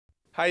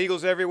Hi,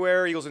 Eagles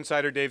everywhere. Eagles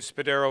insider Dave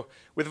Spadaro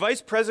with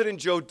Vice President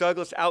Joe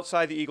Douglas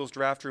outside the Eagles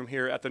draft room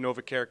here at the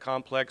NovaCare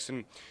Complex.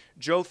 And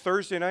Joe,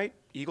 Thursday night,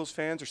 Eagles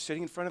fans are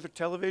sitting in front of their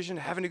television,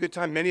 having a good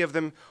time. Many of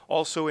them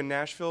also in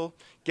Nashville,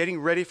 getting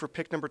ready for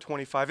pick number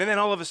 25. And then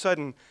all of a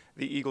sudden,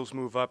 the Eagles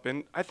move up.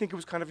 And I think it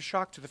was kind of a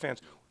shock to the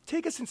fans.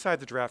 Take us inside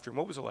the draft room.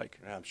 What was it like?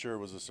 Yeah, I'm sure it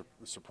was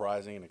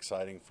surprising and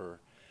exciting for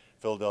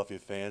Philadelphia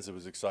fans. It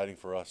was exciting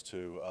for us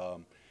too.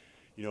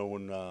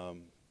 When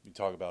you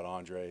talk about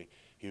Andre,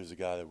 he was a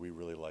guy that we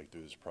really liked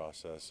through this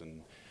process,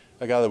 and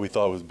a guy that we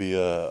thought would be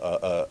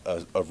a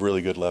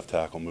really good left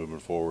tackle moving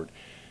forward.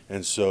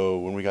 And so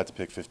when we got to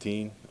pick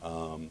 15,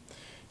 the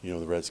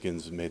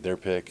Redskins made their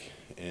pick,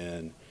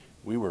 and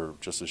we were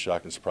just as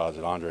shocked and surprised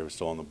that Andre was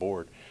still on the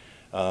board.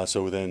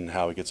 So then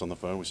Howie gets on the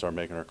phone, we start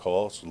making our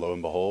calls. Lo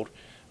and behold,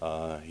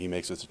 he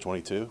makes it to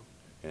 22,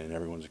 and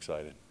everyone's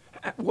excited.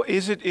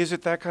 Is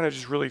it that kind of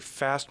just really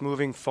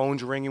fast-moving,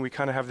 phones ringing? We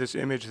kind of have this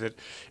image that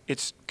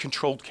it's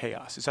controlled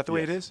chaos. Is that the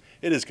way it is?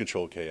 It is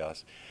controlled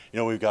chaos.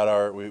 We've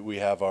got we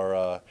have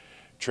our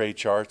trade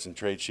charts and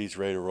trade sheets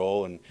ready to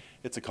roll, and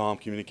it's a calm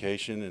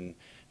communication. And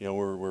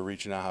we're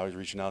reaching out. Howie's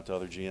reaching out to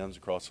other GMs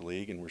across the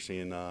league, and we're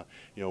seeing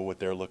what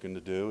they're looking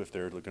to do, if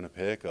they're looking to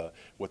pick,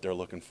 what they're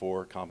looking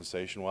for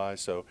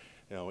compensation-wise. So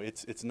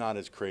it's not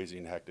as crazy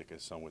and hectic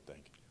as some would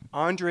think.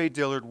 Andre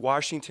Dillard,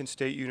 Washington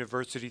State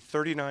University,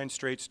 39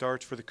 straight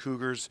starts for the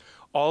Cougars,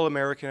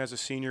 All-American as a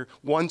senior,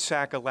 1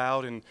 sack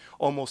allowed and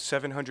almost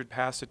 700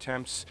 pass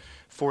attempts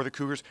for the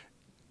Cougars.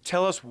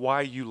 Tell us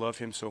why you love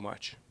him so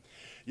much.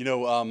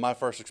 My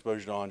first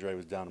exposure to Andre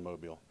was down in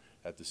Mobile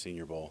at the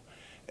Senior Bowl.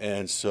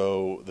 And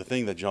so the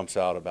thing that jumps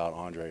out about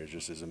Andre is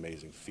just his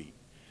amazing feet.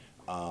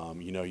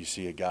 You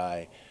see a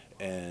guy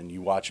and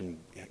you watch him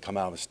come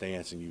out of a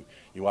stance, and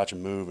you watch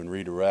him move and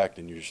redirect,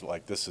 and you're just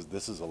like, this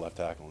is a left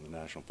tackle in the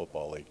National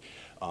Football League.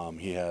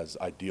 He has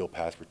ideal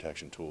pass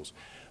protection tools,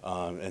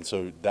 and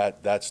so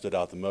that stood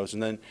out the most.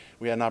 And then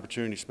we had an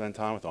opportunity to spend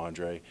time with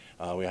Andre.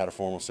 We had a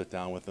formal sit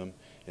down with him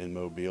in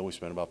Mobile. We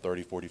spent about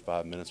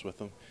 30-45 minutes with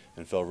him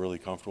and felt really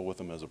comfortable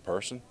with him as a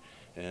person.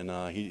 And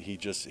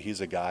he's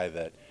a guy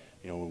that,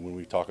 when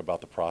we talk about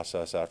the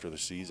process after the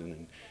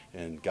season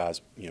and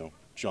guys,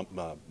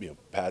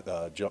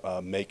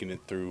 making it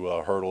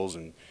through hurdles,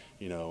 and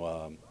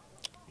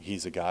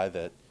he's a guy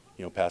that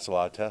passed a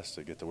lot of tests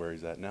to get to where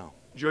he's at now.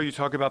 Joe, you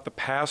talk about the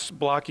pass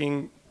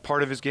blocking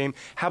part of his game.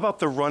 How about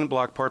the run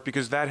block part?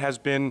 Because that has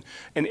been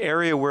an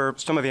area where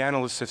some of the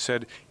analysts have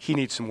said he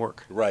needs some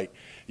work. Right.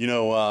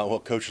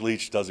 Coach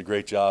Leach does a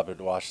great job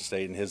at Washington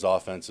State, and his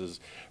offense is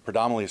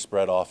predominantly a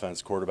spread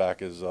offense.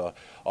 Quarterback is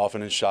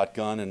often in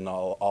shotgun, and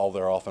all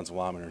their offensive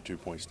linemen are in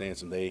two-point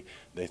stance, and they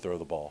throw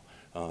the ball.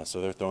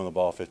 So they're throwing the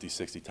ball 50,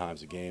 60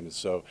 times a game. And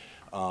so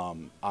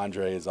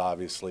Andre has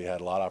obviously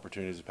had a lot of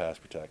opportunities to pass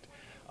protect,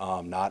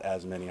 not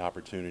as many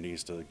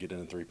opportunities to get in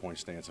a three-point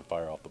stance and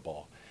fire off the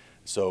ball.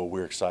 So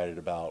we're excited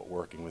about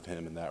working with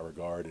him in that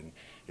regard, and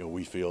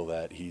we feel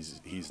that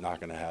he's not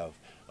going to have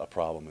a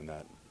problem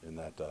in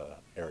that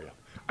area.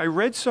 I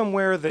read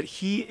somewhere that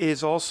he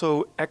is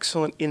also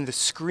excellent in the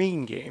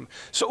screen game.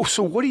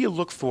 So what do you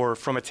look for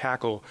from a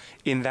tackle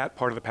in that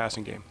part of the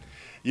passing game?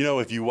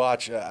 If you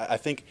watch, I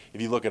think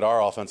if you look at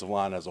our offensive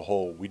line as a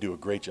whole, we do a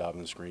great job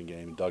in the screen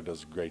game, and Doug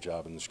does a great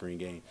job in the screen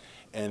game,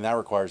 and that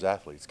requires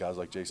athletes, guys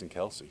like Jason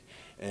Kelsey.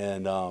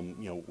 And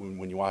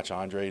when you watch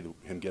Andre,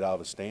 him get out of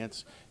his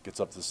stance, gets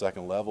up to the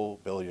second level,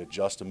 ability to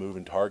adjust to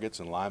moving targets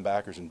and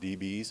linebackers and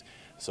DBs,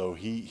 so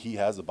he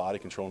has the body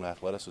control and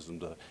athleticism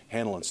to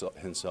handle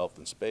himself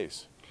in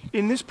space.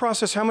 In this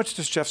process, how much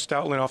does Jeff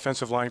Stoutland,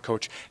 offensive line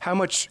coach, how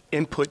much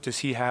input does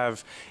he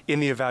have in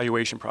the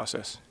evaluation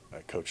process?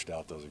 Coach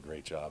Stout does a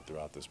great job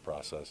throughout this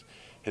process.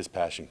 His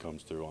passion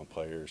comes through on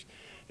players.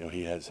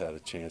 He has had a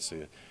chance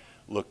to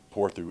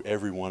pour through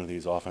every one of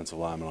these offensive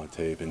linemen on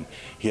tape, and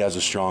he has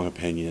a strong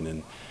opinion.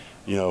 And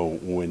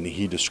when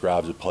he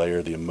describes a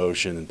player, the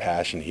emotion and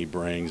passion he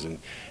brings, and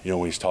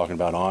when he's talking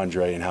about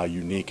Andre and how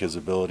unique his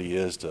ability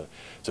is to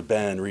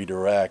bend,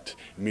 redirect,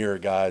 mirror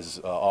guys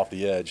off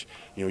the edge,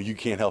 you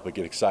can't help but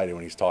get excited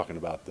when he's talking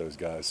about those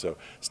guys. So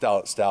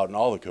Stout and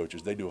all the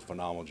coaches, they do a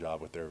phenomenal job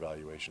with their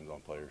evaluations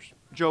on players.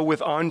 Joe,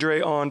 with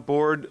Andre on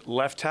board,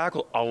 left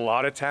tackle, a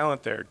lot of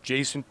talent there.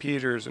 Jason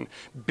Peters and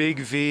Big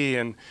V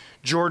and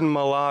Jordan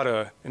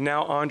Mailata, and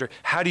now Andre.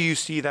 How do you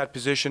see that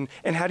position,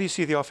 and how do you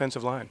see the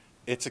offensive line?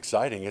 It's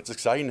exciting. It's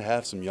exciting to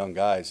have some young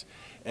guys,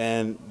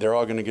 and they're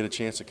all going to get a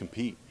chance to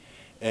compete.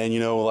 And,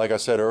 like I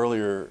said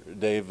earlier,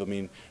 Dave,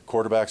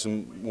 quarterback's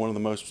one of the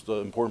most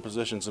important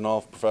positions in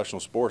all professional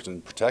sports,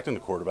 and protecting the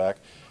quarterback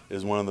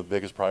is one of the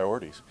biggest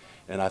priorities.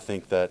 And I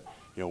think that,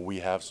 we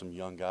have some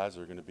young guys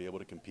that are going to be able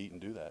to compete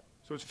and do that.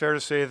 So it's fair to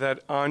say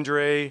that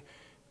Andre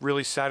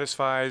really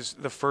satisfies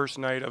the first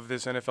night of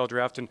this NFL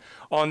draft, and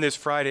on this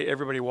Friday,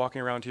 everybody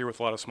walking around here with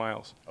a lot of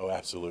smiles. Oh,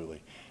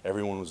 absolutely.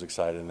 Everyone was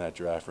excited in that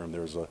draft room.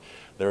 There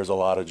was a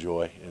lot of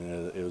joy,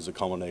 and it was a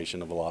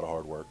culmination of a lot of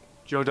hard work.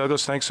 Joe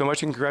Douglas, thanks so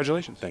much, and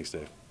congratulations. Thanks,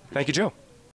 Dave. Thank you, Joe.